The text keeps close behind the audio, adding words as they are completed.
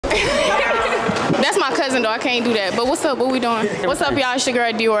That's my cousin though. I can't do that. But what's up? What we doing? What's up, y'all? It's your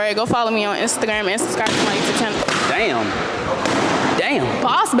girl Dior. Go follow me on Instagram and subscribe to my YouTube channel. Damn.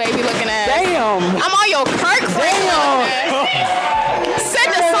 Boss baby looking at. Damn. I'm on your Kirk frame.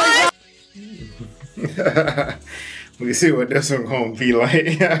 Set the sign. We can see what this one gonna be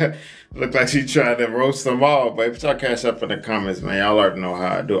like. Look like she trying to roast them all, but put y'all cash up in the comments, man. Y'all already know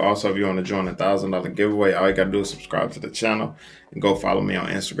how I do. Also, if you want to join the $1,000 giveaway, all you gotta do is subscribe to the channel and go follow me on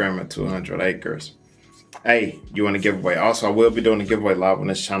Instagram at 200 acres. Hey, you want a giveaway? Also, I will be doing a giveaway live on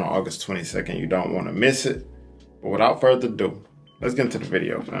this channel August 22nd. You don't want to miss it. But without further ado, let's get into the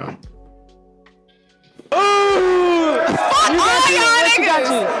video, fam. Fuck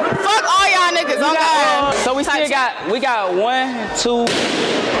all y'all niggas. Okay. So we still got, we got 1, 2,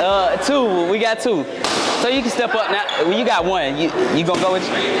 2. We got 2. So you can step up now. You got 1. You gonna go with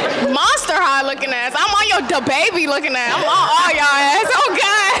Monster High looking ass. I'm on your baby looking ass. I'm on all y'all ass.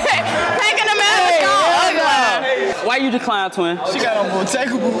 Okay. Taking the man. Why you decline, twin? She got on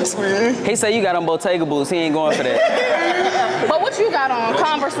Bottega boots, man. He said you got on Bottega boots. He ain't going for that. But what you got on?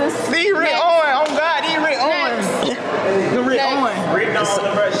 Converses? These red on. Oh God, these red on. The red on. Written on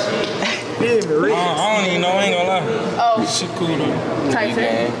the brush sheet. I don't even know. I ain't gonna lie. Oh. She cool though. Type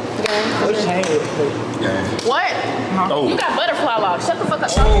shit. What? Oh. You got butterfly locks. Shut the fuck up.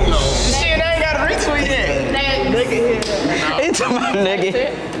 Oh no. Shit, I ain't got to retweet that. He talking about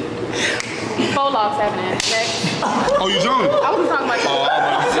nigga. Faux locks happening. Next. Oh, you joined? I wasn't talking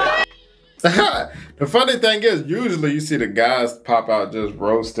about you. The funny thing is, usually you see the guys pop out just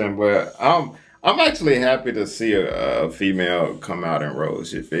roasting, but I'm actually happy to see a female come out and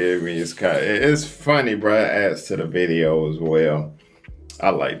roast. You feel me? It's funny, bro. It adds to the video as well.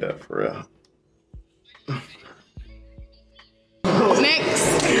 I like that for real.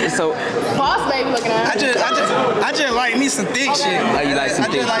 Next. So Boss baby looking at. I just like me some thick shit. oh, you like some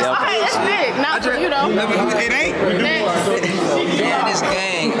thick like shit? Okay, that's big. Not for you though. It ain't. Next. Yeah, this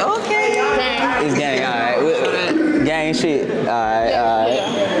gang. Okay. It's gang, alright. Gang shit. Alright.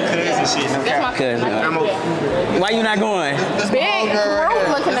 Cousin shit. No That's my Cousin. cousin. Why you not going? Big group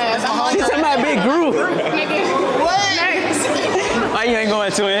looking ass. I'm on She your talking about big group. nigga. What? Next. Why you ain't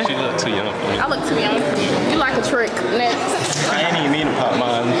going, twin? She look too young for me. I look too young. You like a trick. Next. I ain't even mean to pop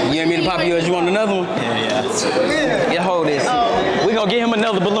mine. You ain't mean to pop yours? You want another one? Yeah. Yeah, hold this. We gonna get him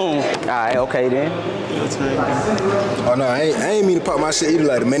another balloon. Alright, okay then. Oh no, I ain't mean to pop my shit either.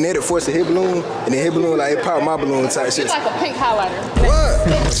 Like the magnetic force to hit balloon, and then hit balloon like it pop my balloon type You shit. like a pink highlighter. What?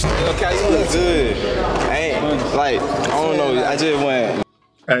 Okay, you look good. I ain't, like, I don't know, I just went.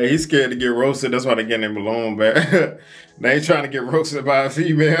 Hey, he's scared to get roasted. That's why they getting their balloon back. They ain't trying to get roasted by a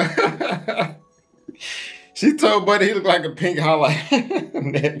female. She told Buddy he looked like a pink highlight.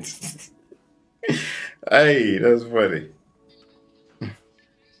 Next. Hey, that's funny.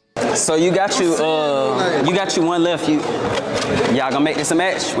 So you got you one left. Y'all gonna make this a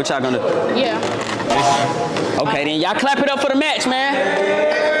match? What y'all gonna do? Yeah. Okay, then y'all clap it up for the match, man.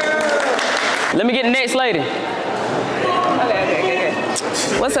 Let me get the next lady. Okay.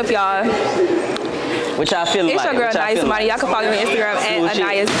 What's up, y'all? What y'all feeling It's like? your girl, What y'all Anaya feeling Somebody. Y'all can follow me on Instagram at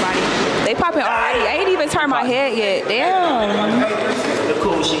Anaya Somebody. They popping already. I ain't even turned my head yet. Damn. The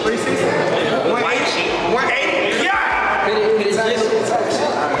cool sheet. White sheet. 180. Yeah!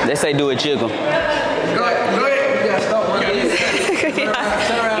 They say do a jiggle. Go ahead.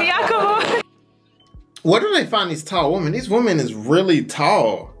 Can y'all come on? Where do they find these tall women? These women is really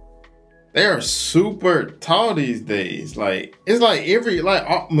tall. They are super tall these days. Like, it's like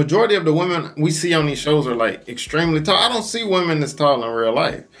majority of the women we see on these shows are like extremely tall. I don't see women this tall in real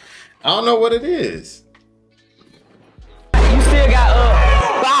life. I don't know what it is. You still got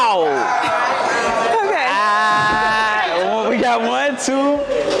bow. Okay. We got 1, 2, 3, 4.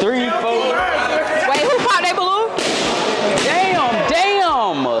 Wait, who popped that balloon? Damn.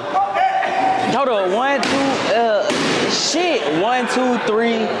 Hold on. 1, 2. Shit. 1, 2,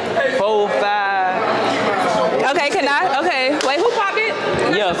 3, 4, 5. Okay, can I? Okay. Wait, who popped it?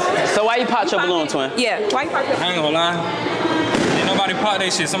 Yeah. So why you popped your balloon, twin? Yeah. Why you popped it? I ain't gonna lie. Ain't nobody pop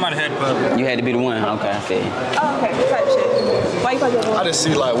that shit. Somebody had to pop it. You had to be the one. Okay, I feel you. Oh, okay. Type shit. Why you popped your balloon? I just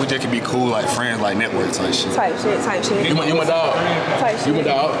see like we just can be cool like friends, like network type shit. Type shit. You my dog. Type shit. You my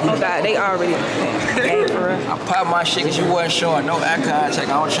dog. Oh God, they already. Hey, for real. I popped my shit because you wasn't showing no eye contact.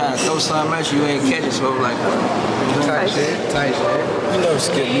 I was trying to throw something at you, you ain't catch it, so I was like, Type shit. You know,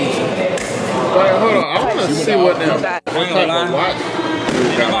 skip music. Wait, hold on. I want to see what them. Oh God. What type of watch?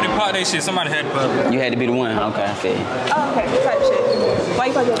 Nobody pop that shit. Somebody had to pop it. You had to be the one. Okay, I feel you. Oh, okay. Type shit. Why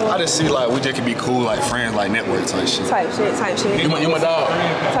you fucking I just see like we just can be cool like friends, like network type shit. Type shit. You my dog.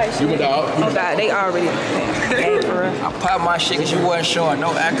 Type shit. You my dog. Oh God, they already. Hey, for real. I popped my shit because you wasn't showing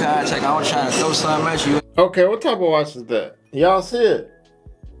no eye contact. I was trying to throw something at you. Okay, what type of watch is that? Y'all see it?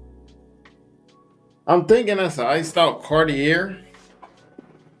 I'm thinking that's an iced out Cartier.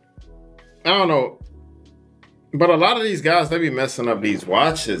 I don't know. But a lot of these guys, they be messing up these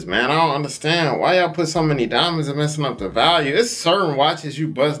watches, man. I don't understand why y'all put so many diamonds and messing up the value. It's certain watches you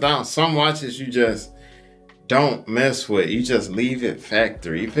bust down. Some watches you just don't mess with. You just leave it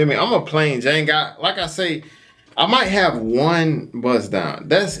factory. You feel me? I'm a plain Jane guy. Like I say, I might have one bust down.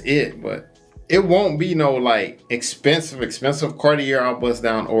 That's it. But it won't be no like expensive Cartier I'll bust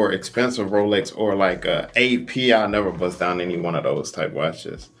down, or expensive Rolex, or like AP. I'll never bust down any one of those type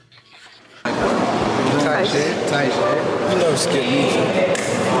watches. Tight shit. You know, skip music.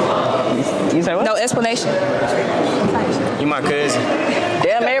 You say what? No explanation. You my cousin.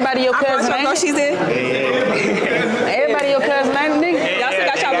 Damn, everybody your cousin, I know she's in. Everybody your cousin, ain't it, nigga? Y'all still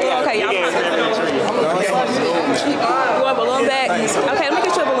got y'all balloon? Okay, y'all. You want a balloon back? Okay, let me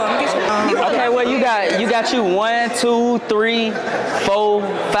get you a balloon. Okay, well you got you 1, 2, 3, 4,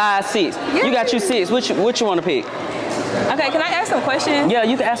 5, 6. Yeah. You got you 6. Which you want to pick? Okay, can I ask some questions? Yeah,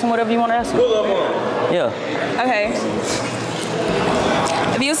 you can ask them whatever you want to ask them. Yeah. Okay.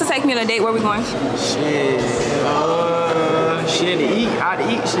 If you used to take me on a date, where we going? Shit to eat. Out to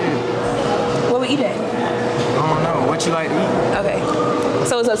eat shit. Where we eat at? I don't know. What you like to eat? Okay.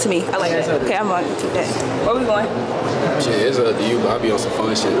 So it's up to me. I like that. Okay, I'm going to do that. Where we going? Shit, it's up to you, but I'll be on some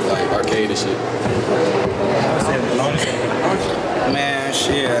fun shit, like arcade and shit. Man,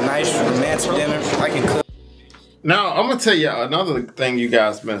 shit, a nice romantic dinner. I can cook. Now, I'm going to tell you another thing you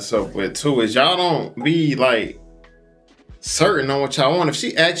guys mess up with, too, is y'all don't be, like, certain on what y'all want. If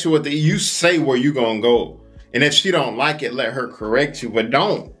she asks you what to eat, you say where you going to go. And if she don't like it, let her correct you. But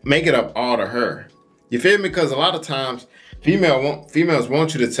don't make it up all to her. You feel me? Because a lot of times, females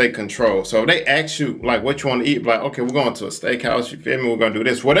want you to take control. So if they ask you, like, what you want to eat, like, okay, we're going to a steakhouse. You feel me? We're going to do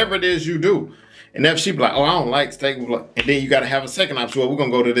this. Whatever it is you do. And if she be like, oh, I don't like steak. And then you got to have a second option. Well, we're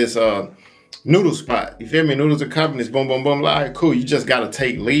going to go to this, noodle spot. You feel me? Noodles and companies, boom, boom, boom. Like, cool. You just gotta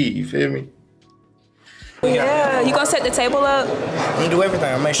take lead. You feel me? Yeah. You gonna set the table up? I'm gonna do everything.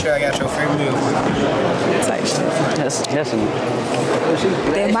 I'll make sure I got your favorite meal. That's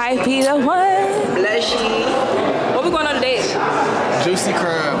They might be the one. Bless you. Where we going on a date? Juicy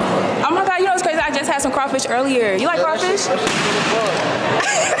crab. Oh my God, you know what's crazy? I just had some crawfish earlier. You like crawfish?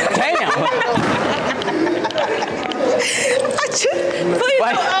 Damn. Please,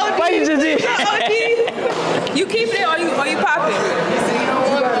 Why you just did? You keep it or you popping?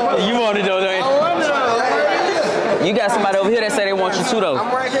 You want it though, don't you? You got somebody over here that say they want you too though. I'm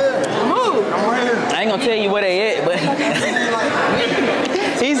right here. Move. I'm right here. I ain't gonna tell you where they at, but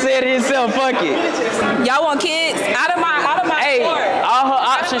he said it himself. Fuck it. Y'all want kids? Out of my Hey, court. all her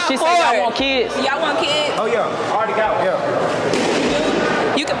options. She said y'all want kids. Y'all want kids? Oh yeah, I already got one.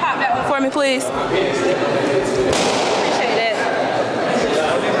 Yeah. You can pop that one for me, please. Appreciate that.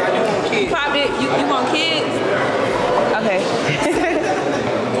 You popped it. You want kids? Okay.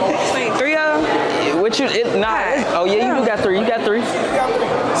 Wait, 3 of them? What you? Nah. Oh yeah, you got 3. You got 3.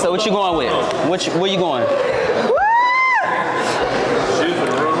 So what you going with? Where you going?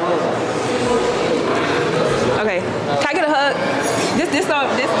 Okay. Can I get a hug? This my.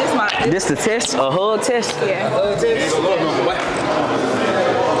 This the test? A hug test? Yeah.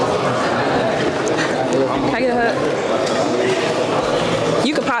 Can I get a hug?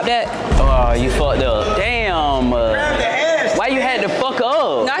 You can pop that. Oh, you fucked up. Damn. Why you had to fuck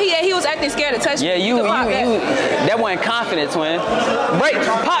up? No, he was acting scared to touch me. Yeah, you. That wasn't confident, twin. Break.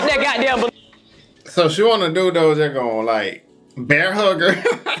 Pop that goddamn balloon. So she want to do those that gonna like bear hug her.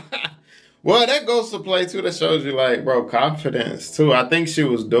 Well, that goes to play too. That shows you like, bro, confidence too. I think she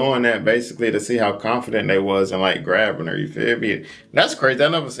was doing that basically to see how confident they was and like grabbing her. You feel me? That's crazy. I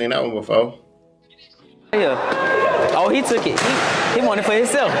never seen that one before. Yeah. Oh, he took it. He wanted it for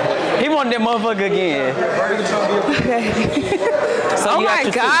himself. He wanted that motherfucker again. Okay. So oh my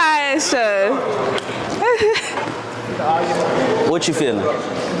gosh. What you feeling?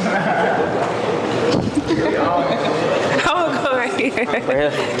 I'm gonna go right here. Right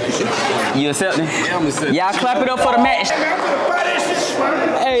here. You accepting? Yeah, I'm accepting. Y'all clap it up for the match.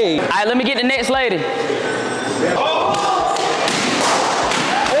 Hey, all right, let me get the next lady.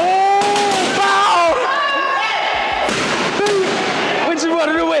 What you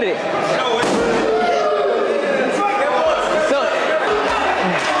want to do with it?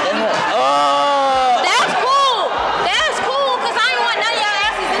 That's cool, cause I ain't want none of y'all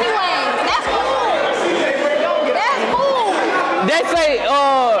They say,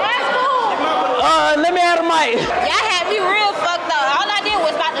 let me have the mic. Y'all had me real fucked up. All I did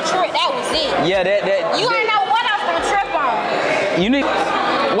was about the trip. That was it. Yeah, You ain't know what I was gonna trip on. You need.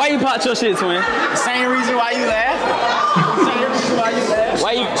 Why you popped your shit, twin? Same reason why you laugh.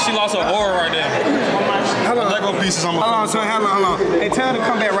 Why you? She lost her aura right there. Hold on. Lego pieces on my Hold on, son. Hold on. Hey, tell her to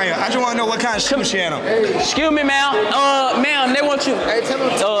come back right here. I just want to know what kind of shoes she had on. Excuse me, ma'am. Ma'am, they want you. Hey, tell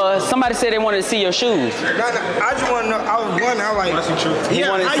them. Somebody said they wanted to see your shoes. No, I just want to know. I was wondering how like. He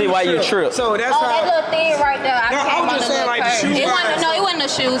wanted to see why you tripped. So that's Oh, how. that little thing right there. No, I was just saying like the shoes. It wasn't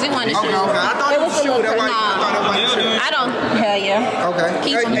the shoes. It wasn't the shoes. Okay. I thought it was the shoes. That's why I thought it was the shoes. I don't. Hell yeah. Okay.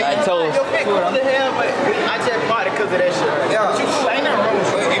 Keep them. I told. Your fit cool to hell, but I just bought it because of that shit. Yeah. But you ain't nothing wrong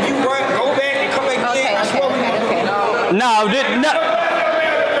with it. If you run, go back and come back again. I swear we gonna do it. No.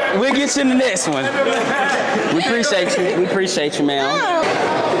 We'll get you in the next one. We appreciate you. We appreciate you, ma'am.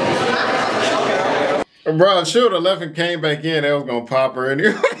 Bro, if she would have left and came back in, they was gonna pop her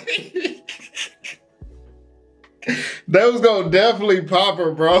anyway. They was gonna definitely pop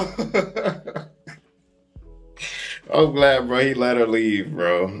her, bro. I'm glad, bro, he let her leave,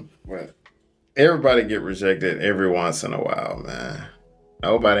 bro. But everybody get rejected every once in a while, man.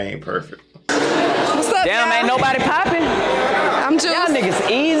 Nobody ain't perfect. What's up, Damn, ain't nobody popping. I'm Juice. Y'all niggas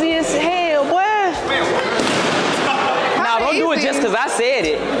easy as hell, boy. Nah, don't do it just because I said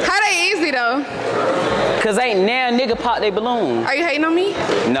it. How they easy though? Cause ain't now nigga pop they balloon. Are you hating on me?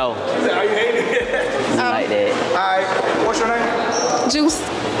 No. Are you hating it? Like that. Alright, what's your name? Juice.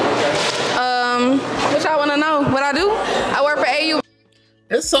 What y'all wanna know? What I do? I work for AU.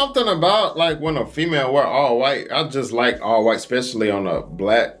 It's something about like when a female wear all white. I just like all white, especially on a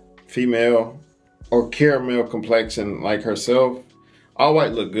black female or caramel complexion like herself. All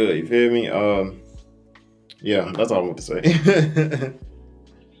white look good, you feel me? Yeah, that's all I want to say.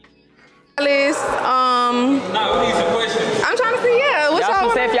 I'm trying to see, yeah. What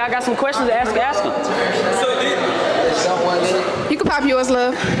Y'all y'all say if y'all got some questions, ask them. You can pop yours,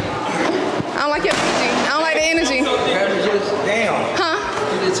 love. I don't like your energy. I don't like the energy. Damn. Huh?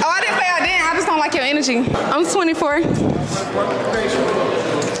 Oh, I didn't say I didn't. I just don't like your energy. I'm 24.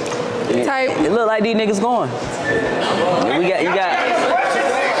 Type. It look like these niggas going.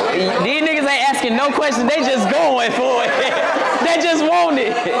 These niggas ain't asking no questions. They just going for it. They just want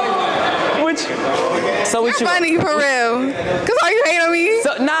it. So You're funny for real. Cause are you hating on me?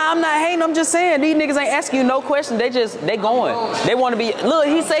 So, nah, I'm not hating. I'm just saying these niggas ain't asking you no questions. They going. They want to be. Look,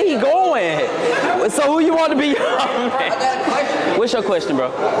 he say he going. So who you want to be? What's your question, bro?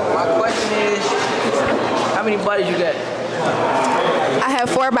 My question is, how many bodies you got? I have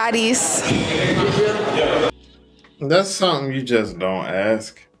 4 bodies. That's something you just don't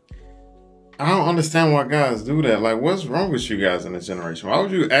ask. I don't understand why guys do that. Like, what's wrong with you guys in this generation? Why would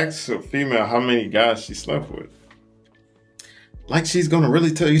you ask a female how many guys she slept with? Like she's gonna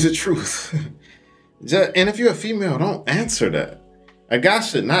really tell you the truth. And if you're a female, don't answer that. A guy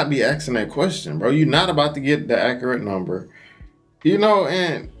should not be asking that question, bro. You're not about to get the accurate number.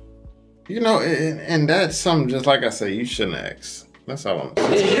 And that's something, just like I say, you shouldn't ask. That's all I'm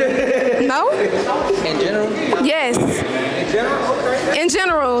saying. No? In general? Yes. In general? Okay. In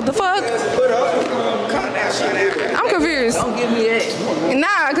general, the fuck? I'm confused. Don't give me that.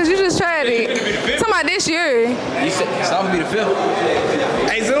 Nah, cause you just tried it. Talking about this year. You said it's gonna be the fifth.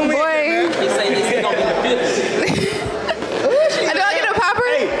 Hey, zoom in. Boy. He say this is gonna be the fifth. Do I get a popper?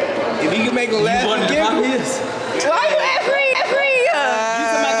 Hey, if you can make a laugh, You give want me. this? Why you ask me?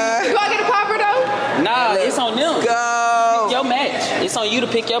 Do I get a popper though? Nah, it's on them. Go. Pick your match. It's on you to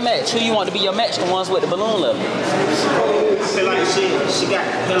pick your match. Who you want to be your match? The ones with the balloon level. Feel like she got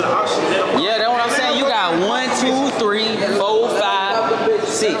hella options. Yeah, that's what I'm saying. You got 1, 2, 3, 4, 5,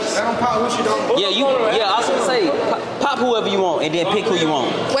 6. Yeah, I was gonna say pop whoever you want and then pick who you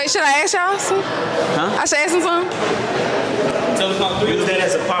want. Wait, should I ask y'all some? Huh? I should ask them some? Use that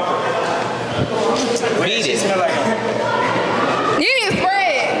as a popper. Beat it. You need to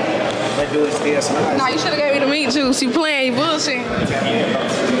spread. That dude still smells. Nah, you should have gave me the meat juice. You playing, you bullshit.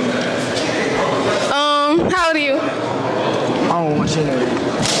 How old are you? I don't want you to.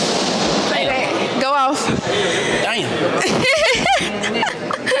 Say that. Go off. Damn.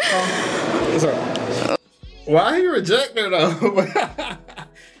 What's up? Why he reject her though?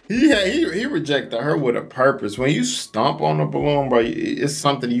 he rejected her with a purpose. When you stomp on a balloon, bro, it's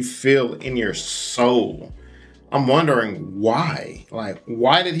something you feel in your soul. I'm wondering why. Like,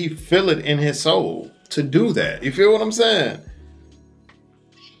 why did he feel it in his soul to do that? You feel what I'm saying?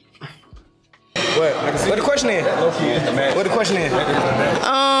 What the question is? What the question is?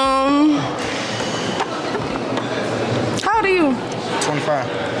 How old are you?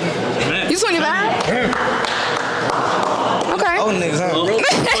 25. You 25? Okay. Old niggas, huh?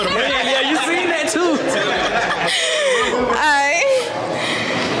 Yeah, you seen that too. Alright.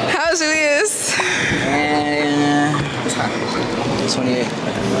 How old you is? 28.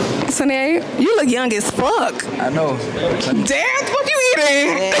 28? You look young as fuck. I know. Damn, what you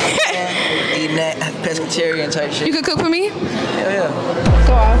eating? Eating that pescatarian type shit. You could cook for me? Yeah.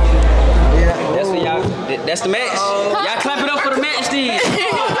 Go on. That's for y'all. That's the match. Y'all clap it up for the match, then.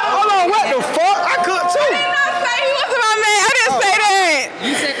 Hold on, what the fuck? I could too. I did not say he wasn't my man. I didn't say that.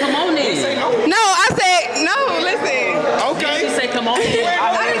 You said come on then. No, I said, no, listen. Okay. She said come on then.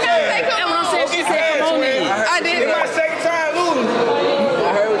 I did not say come on. She said come on then. I did. My second time losing.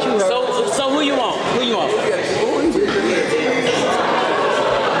 I heard what you heard. So who you want? Who you want?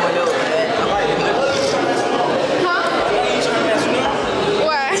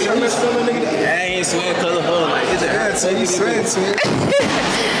 Why? I ain't sweating cause of her. Like, it's a You sweating, twin.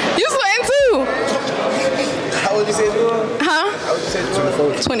 You sweating too. How would you say you are? Huh? How would you say you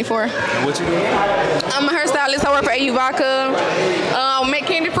are? 24. What you doing? I'm a hairstylist. I work for AU Vodka. Make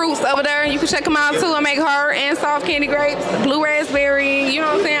candy fruits over there. You can check them out too. I make hard and soft candy grapes, blue raspberry, you know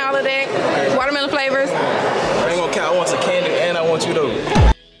what I'm saying, all of that. Watermelon flavors. I ain't gonna count. I want some candy and I want you though.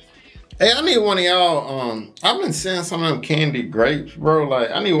 Hey, I need one of y'all. I've been seeing some of them candy grapes, bro. Like,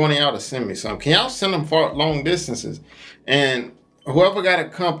 I need one of y'all to send me some. Can y'all send them for long distances? And whoever got a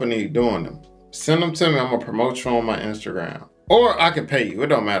company doing them, send them to me. I'm gonna promote you on my Instagram. Or I can pay you. It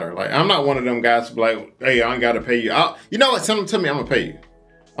don't matter. Like, I'm not one of them guys who be like, hey, I ain't gotta pay you. You know what? Send them to me. I'm gonna pay you.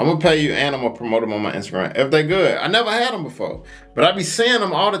 I'm gonna pay you and I'm gonna promote them on my Instagram if they good. I never had them before, but I be seeing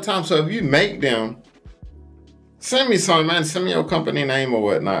them all the time. So if you make them, send me some, man. Send me your company name or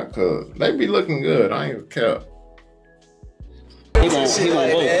whatnot, cause they be looking good. I ain't gonna care. He won't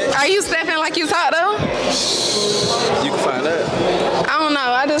vote. Are you stepping like you talk though? You can find out. I don't know.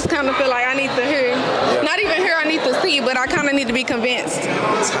 I just kind of feel like I need to hear. Not even hear, I need to see, but I kind of need to be convinced.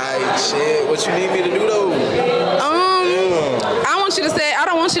 Tight shit. What you need me to do though? I want you to say, I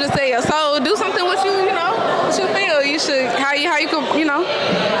don't want you to say your soul. Do something what you know, what you feel. You should, how you could,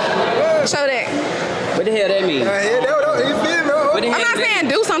 show that. What the hell that mean? I'm not saying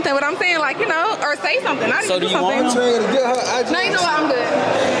do something, but I'm saying like, or say something. I So need to do do you want something. to? No, you know what? I'm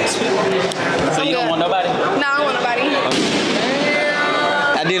good. So you don't want nobody? No, I don't want nobody.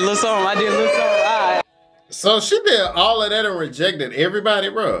 I did a little something. All right. So she did all of that and rejected everybody,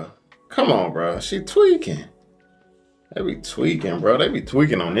 bro. Come on, bro. She tweaking. They be tweaking, bro. They be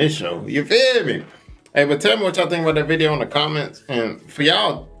tweaking on this show. You feel me? Hey, but tell me what y'all think about that video in the comments. And for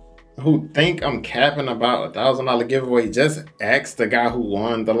y'all who think I'm capping about $1,000 giveaway, just ask the guy who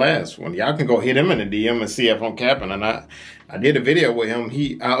won the last one. Y'all can go hit him in the DM and see if I'm capping or not. I did a video with him.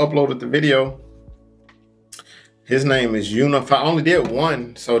 I uploaded the video. His name is Unify. I only did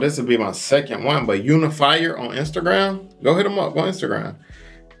one, so this will be my second one. But Unifier on Instagram, go hit him up on Instagram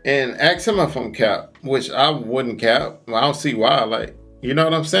and ask him if I'm cap, which I wouldn't cap. Well, I don't see why. Like, you know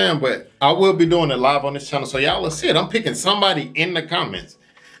what I'm saying? But I will be doing it live on this channel, so y'all will see it. I'm picking somebody in the comments.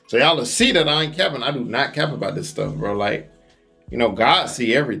 So y'all will see that I ain't capping. I do not cap about this stuff, bro. Like, God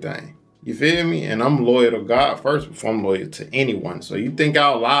see everything. You feel me? And I'm loyal to God first before I'm loyal to anyone. So you think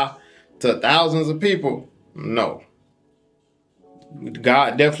I'll lie to thousands of people? No.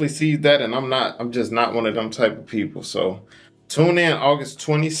 God definitely sees that, and I'm just not one of them type of people. So tune in August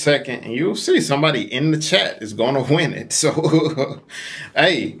 22nd, and you'll see somebody in the chat is going to win it. So,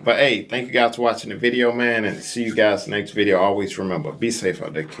 hey, thank you guys for watching the video, man, and see you guys next video. Always remember, be safe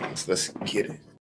out there, kings. Let's get it.